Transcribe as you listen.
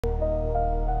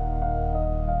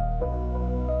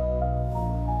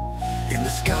In the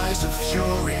skies of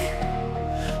fury,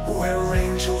 where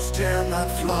angels dare not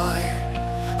fly,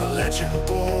 a legend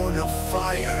born of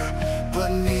fire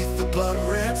beneath the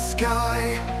blood-red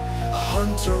sky. A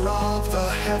hunter of the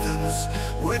heavens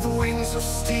with wings of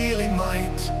steely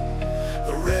might,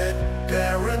 the Red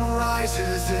Baron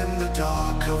rises in the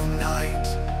dark of night.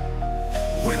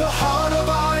 With a heart of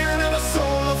iron and a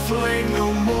soul of flame,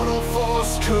 no mortal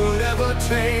force could ever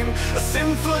tame. A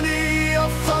symphony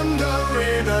of thunder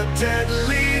in a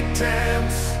deadly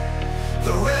dance.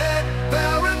 The Red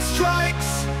Baron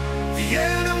strikes, the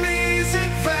enemies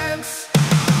advance.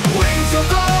 Wings of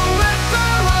the Red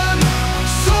Baron,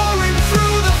 soaring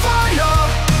through the fire,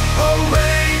 a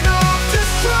rain of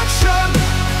destruction,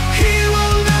 he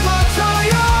will never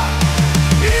tire.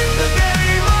 In the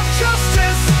name of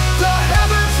justice, the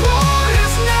heavens roar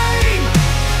his name.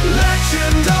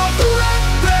 Legend of the Red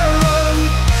Baron,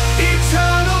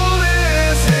 eternal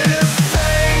is his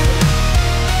fame.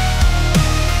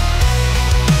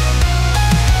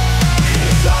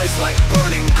 His eyes like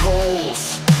burning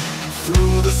coals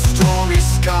through the stormy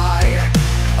sky,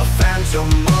 a phantom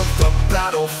of the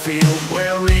battlefield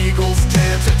where eagles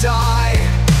dare to die.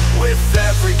 With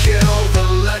every kill, the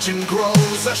legend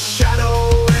grows, a shadow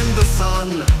in the sun.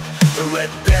 The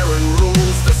Red Baron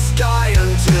rules the sky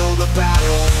until the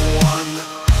battle's won.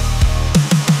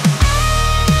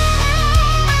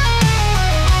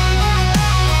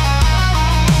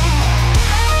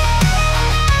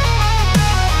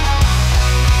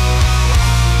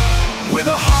 With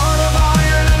a heart of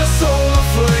iron and a soul of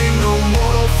flame, no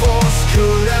mortal force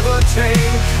could ever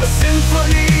tame. A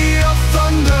symphony of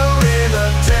thunder in a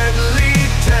deadly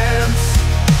dance.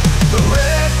 The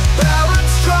Red Baron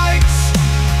strikes,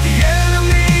 the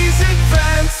enemies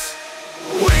advance.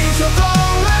 Wings of the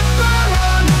Red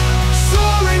Baron,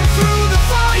 soaring through the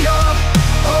fire,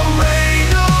 a rain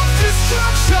of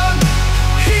destruction,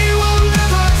 he will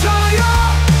never tire.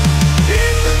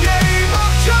 In the name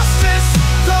of justice,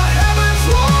 the heavens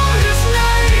roar his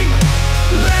name.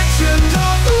 Legend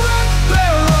of the Red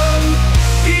Baron,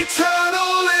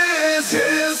 eternal is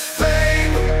his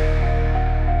fame.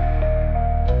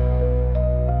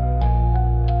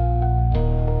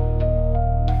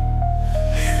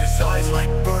 His eyes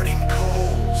like burning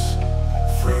coals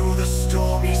through the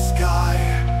stormy sky,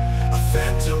 a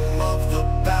phantom of the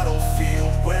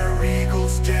battlefield where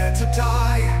eagles dare to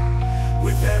die.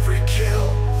 With every kill,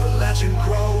 the legend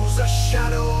grows, a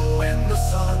shadow in the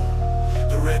sun.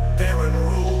 The Red Baron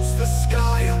rules the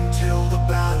sky until the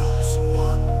battle's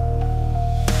won.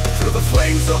 Through the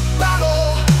flames of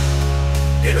battle,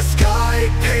 in a sky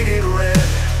painted red,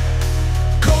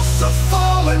 ghosts of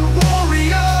fallen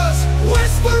warriors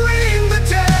whispering the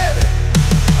dead.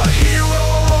 A hero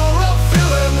or a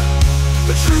villain,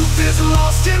 the truth is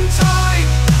lost in time.